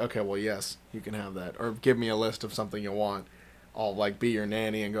then it's like, okay, well, yes, you can have that, or give me a list of something you want. I'll like be your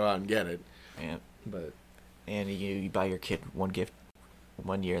nanny and go out and get it. Yeah. But And you buy your kid one gift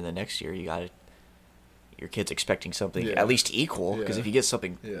one year, and the next year your kid's expecting something Yeah. at least equal. Because Yeah. if you get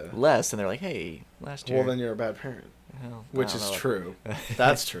something Yeah. less, then they're like, "Hey, last year." well, then you're a bad parent, Well, I which don't is know. true.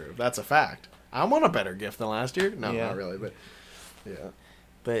 That's true. That's a fact. I want a better gift than last year. No, Yeah. not really, but yeah.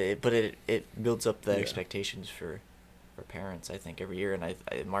 But it builds up the Yeah. expectations for parents, I think, every year, and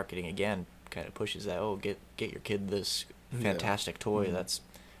marketing again kind of pushes that. Oh, get your kid this fantastic toy Mhm. that's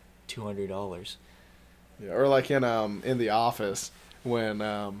 $200. Yeah, or like in The Office, when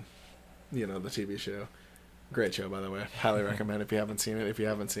the TV show, great show, by the way, highly recommend if you haven't seen it. If you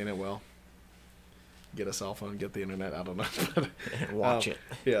haven't seen it, well, get a cell phone, get the internet. I don't know, but, And watch it.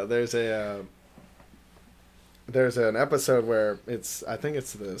 Yeah, there's an episode where I think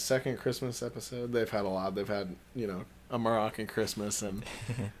it's the second Christmas episode. They've had a lot. They've had a Moroccan Christmas and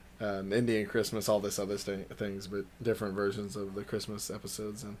an Indian Christmas, all this other things, but different versions of the Christmas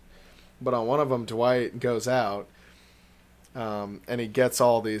episodes. But on one of them, Dwight goes out, and he gets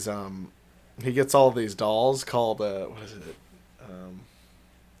all these dolls called what is it?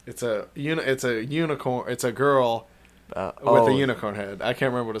 It's a unicorn. It's a girl with a unicorn head. I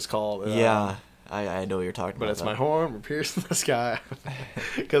can't remember what it's called. Yeah, I know what you're talking but about. it's my horn will pierce the sky,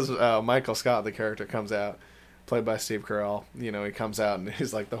 because Michael Scott, the character, comes out, played by Steve Carell. He comes out and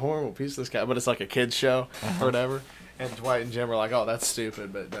he's like, the horn will pierce the sky, but it's like a kids show or whatever. And Dwight and Jim are like, oh, that's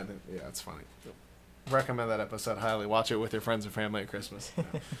stupid, but then yeah, it's funny. Recommend that episode highly. Watch it with your friends and family at Christmas.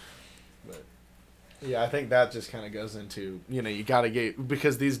 But yeah, I think that just kind of goes into you got to get,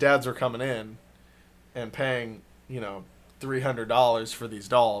 because these dads are coming in and paying $300 for these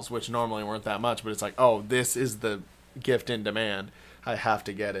dolls, which normally weren't that much, but it's like, oh, this is the gift in demand. I have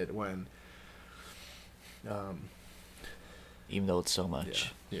to get it when. Even though it's so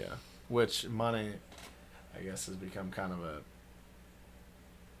much. Yeah. Which money, I guess, has become kind of a.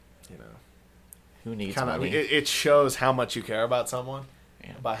 Who needs Kind of, money? it shows how much you care about someone,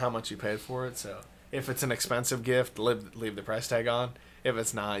 Yeah. by how much you paid for it. So if it's an expensive gift, leave the price tag on. If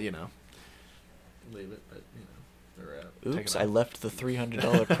it's not, leave it. But take Oops, it I off. left the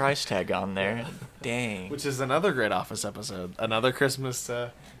 $300 price tag on there. Dang. Which is another great Office episode. Another Christmas.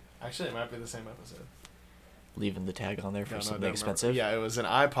 Actually, it might be the same episode. Leaving the tag on there for No, something don't expensive? remember. Yeah, it was an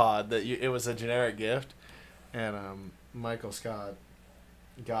iPod it was a generic gift, and Michael Scott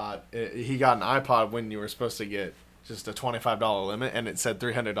got an iPod when you were supposed to get just a $25 limit, and it said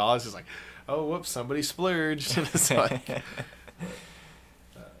 $300. He's like, oh, whoops, somebody splurged. And it's like, yeah,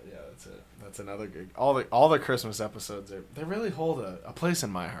 that's it. That's another good. All the Christmas episodes they really hold a place in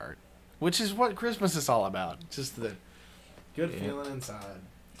my heart, which is what Christmas is all about. Just the good feeling inside,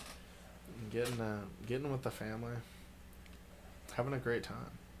 getting with the family, having a great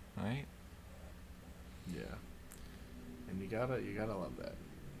time. Right? Yeah. And you gotta love that.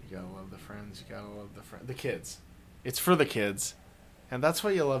 You gotta love the friends. You gotta love the kids. It's for the kids, and that's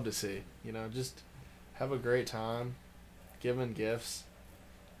what you love to see. Just have a great time, giving gifts,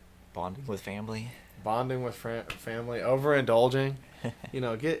 Bonding with family. bonding with family, overindulging.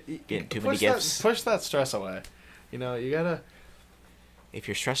 Getting too many push gifts. Push that stress away. You gotta If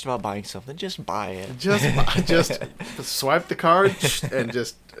you're stressed about buying something, just buy it. just swipe the card and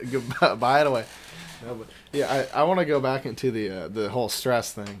just buy it away. No, but yeah, I want to go back into the whole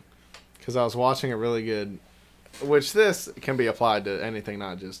stress thing, because I was watching a really good, which this can be applied to anything,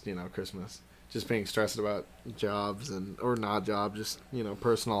 not just Christmas, just being stressed about jobs or not jobs, just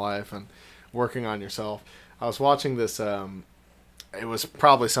personal life and working on yourself. I was watching this. It was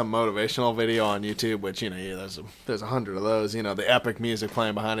probably some motivational video on YouTube, which there's 100 of those. The epic music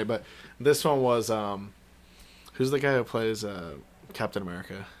playing behind it. But this one was who's the guy who plays Captain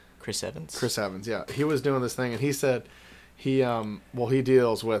America? Chris Evans. Chris Evans, yeah. He was doing this thing, and he said he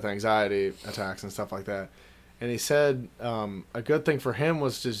deals with anxiety attacks and stuff like that. And he said a good thing for him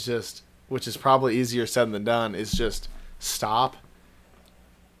was to just, which is probably easier said than done, is just stop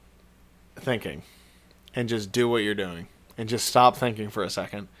thinking and just do what you're doing. And just stop thinking for a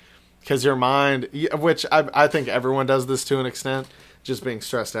second. Because your mind, which I think everyone does this to an extent, just being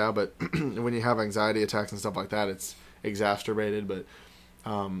stressed out. But when you have anxiety attacks and stuff like that, it's exacerbated. But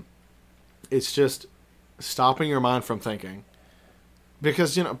it's just stopping your mind from thinking.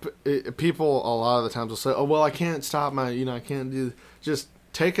 Because, people a lot of the times will say, oh, well, I can't stop I can't do. Just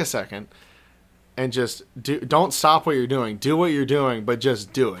take a second and just don't stop what you're doing. Do what you're doing, but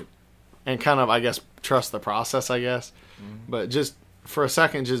just do it. And kind of, I guess, trust the process, I guess. Mm-hmm. But just for a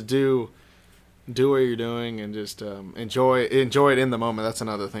second, just do what you're doing and just enjoy it in the moment. That's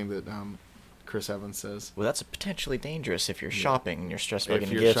another thing that Chris Evans says. Well, that's potentially dangerous if you're shopping and you're stressed about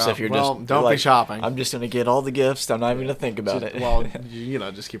getting gifts. If you're don't be shopping. I'm just going to get all the gifts. I'm not even going to think about it. Well,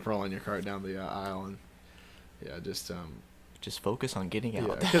 just keep rolling your cart down the aisle and just focus on getting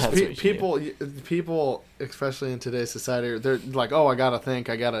out. Because people, especially in today's society, they're like, oh, I got to think.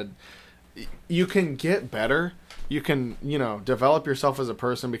 You can get better. You can, develop yourself as a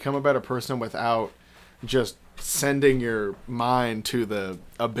person, become a better person without just sending your mind to the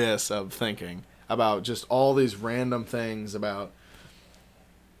abyss of thinking about just all these random things about,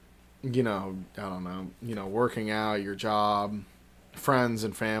 I don't know, working out, your job, friends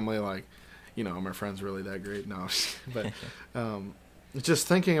and family. Like, are my friends really that great? No. But just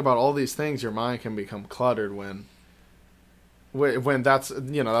thinking about all these things, your mind can become cluttered when that's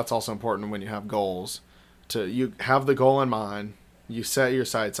also important when you have goals. You have the goal in mind, you set your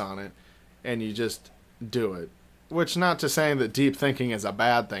sights on it, and you just do it. Which, not to say that deep thinking is a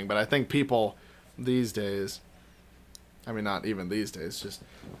bad thing, but I think people these days, I mean, not even these days, just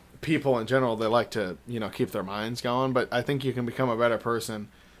people in general, they like to, keep their minds going. But I think you can become a better person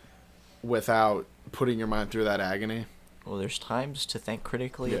without putting your mind through that agony. Well, there's times to think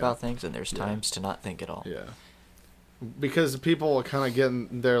critically about things, and there's times to not think at all. Yeah. Because people kind of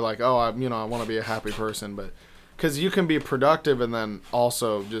get they're like, oh, I want to be a happy person, but because you can be productive and then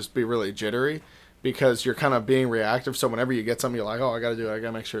also just be really jittery because you're kind of being reactive. So whenever you get something, you're like, oh, I got to do it. I got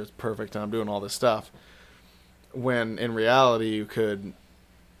to make sure it's perfect and I'm doing all this stuff. When in reality, you could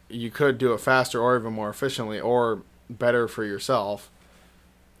do it faster or even more efficiently or better for yourself,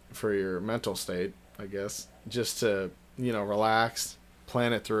 for your mental state, I guess, just to, relax,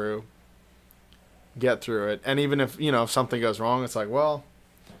 plan it through. Get through it. And even if something goes wrong, it's like, well,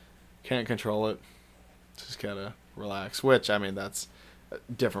 can't control it, just gotta relax. Which, I mean, that's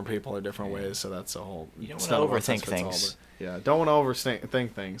different people are different ways, so that's a whole, you don't want to overthink things. Don't want to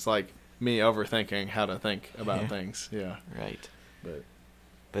overthink things, like me overthinking how to think about things. Right.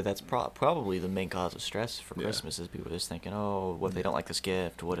 But that's probably the main cause of stress for Christmas is people just thinking, oh, what if they don't like this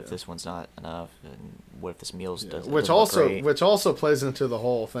gift? What if this one's not enough? And what if this meal's doesn't which also plays into the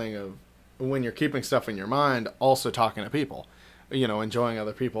whole thing of when you're keeping stuff in your mind, also talking to people, enjoying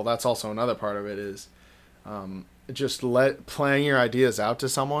other people. That's also another part of it is just playing your ideas out to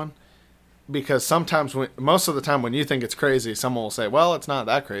someone. Because sometimes, most of the time when you think it's crazy, someone will say, well, it's not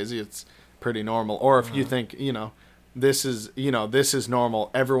that crazy. It's pretty normal. Or if you think, this is normal.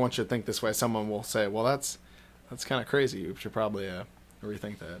 Everyone should think this way. Someone will say, well, that's kind of crazy. You should probably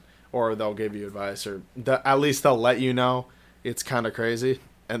rethink that. Or they'll give you advice, or at least they'll let you know it's kind of crazy.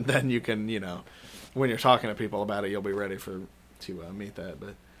 And then you can, when you're talking to people about it, you'll be ready to meet that.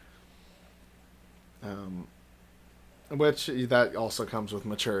 But, which that also comes with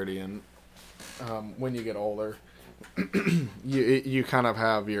maturity, and when you get older, you kind of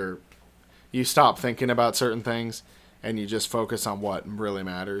have you stop thinking about certain things, and you just focus on what really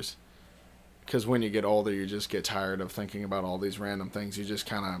matters. Because when you get older, you just get tired of thinking about all these random things. You just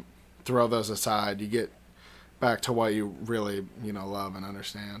kind of throw those aside. You get back to what you really, love and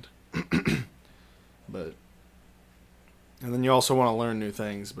understand. And then you also want to learn new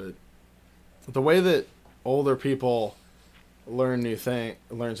things, but the way that older people learns new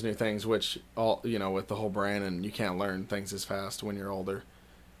things, which all, with the whole brain, and you can't learn things as fast when you're older.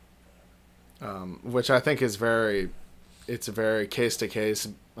 Which I think is very case to case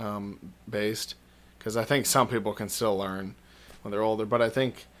based, because I think some people can still learn when they're older, but I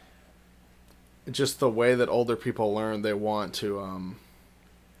think just the way that older people learn, they want to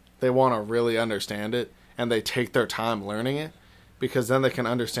they want to really understand it, and they take their time learning it, because then they can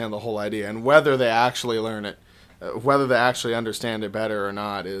understand the whole idea. And whether they actually learn it, whether they actually understand it better or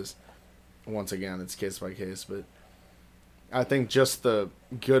not is, once again, it's case by case. But I think just the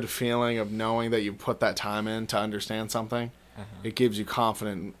good feeling of knowing that you put that time in to understand something, it gives you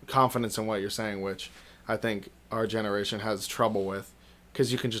confidence in what you're saying, which I think our generation has trouble with,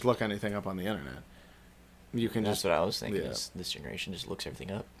 because you can just look anything up on the internet. That's what I was thinking. Yeah. This generation just looks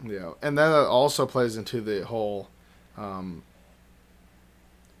everything up. Yeah, and that also plays into the whole,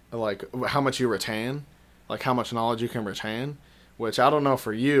 like how much you retain, like how much knowledge you can retain. Which I don't know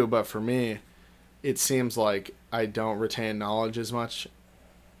for you, but for me, it seems like I don't retain knowledge as much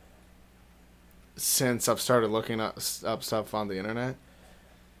since I've started looking up stuff on the internet.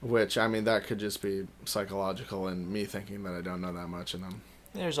 Which, I mean, that could just be psychological and me thinking that I don't know that much. And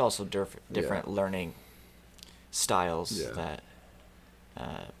there's also different learning styles that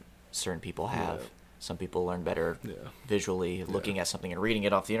certain people have. Yeah. Some people learn better visually, looking at something and reading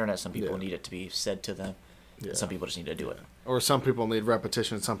it off the internet. Some people need it to be said to them. Yeah. Some people just need to do it. Or some people need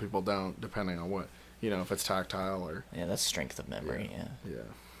repetition, some people don't, depending on what, if it's tactile or... Yeah, that's strength of memory, Yeah.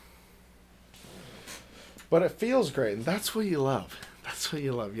 But it feels great, and that's what you love. That's what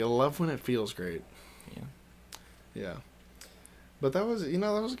you love. You love when it feels great. Yeah. Yeah. But that was, that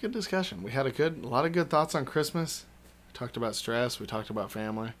was a good discussion. We had a lot of good thoughts on Christmas. We talked about stress. We talked about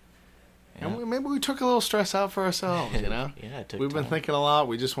family. Yeah. And maybe we took a little stress out for ourselves, Yeah, it took We've been thinking a lot.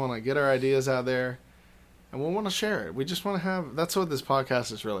 We just want to get our ideas out there. And we want to share it. We just want to have... That's what this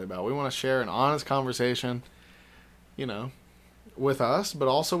podcast is really about. We want to share an honest conversation, with us, but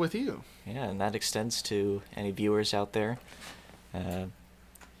also with you. Yeah, and that extends to any viewers out there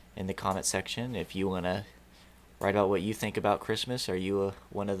in the comment section. If you want to write about what you think about Christmas, are you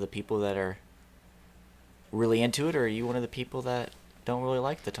one of the people that are really into it, or are you one of the people that don't really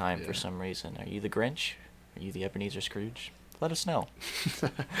like the time for some reason? Are you the Grinch? Are you the Ebenezer Scrooge? Let us know.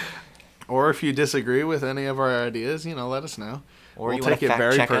 Or if you disagree with any of our ideas, let us know. Or we'll you take it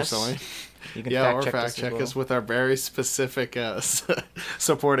very personally. You can fact check us with our very specific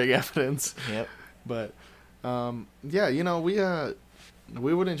supporting evidence. Yep. But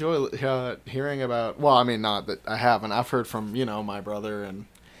we would enjoy hearing about. Well, I mean, not that I haven't. I've heard from my brother, and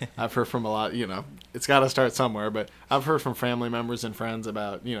I've heard from a lot. It's got to start somewhere. But I've heard from family members and friends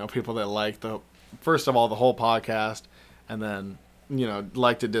about people that like first of all the whole podcast, and then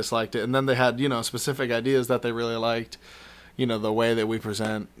liked it, disliked it, and then they had specific ideas that they really liked. The way that we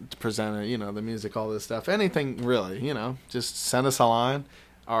present it, the music, all this stuff, anything really, just send us a line.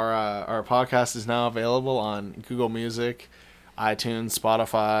 Our podcast is now available on Google Music, iTunes,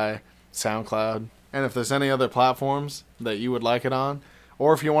 Spotify, SoundCloud, and if there's any other platforms that you would like it on,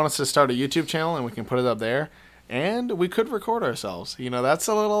 or if you want us to start a YouTube channel and we can put it up there, and we could record ourselves. That's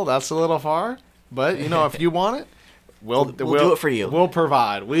a little far, but if you want it, we'll do it for you. We'll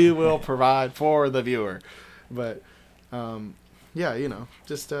provide. We will provide for the viewer, but.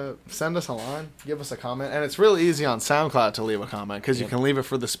 Just send us a line, give us a comment. And it's really easy on SoundCloud to leave a comment because you can leave it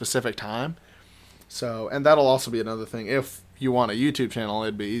for the specific time. So, and that'll also be another thing. If you want a YouTube channel,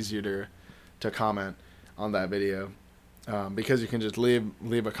 it'd be easier to comment on that video because you can just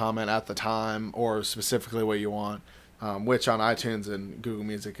leave a comment at the time or specifically what you want, which on iTunes and Google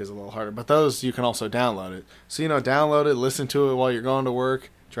Music is a little harder. But those, you can also download it. So, download it, listen to it while you're going to work,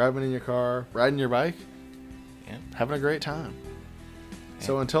 driving in your car, riding your bike. Having a great time.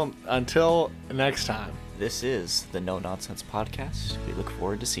 So until next time. This is the No Nonsense Podcast. We look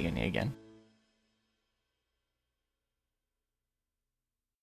forward to seeing you again.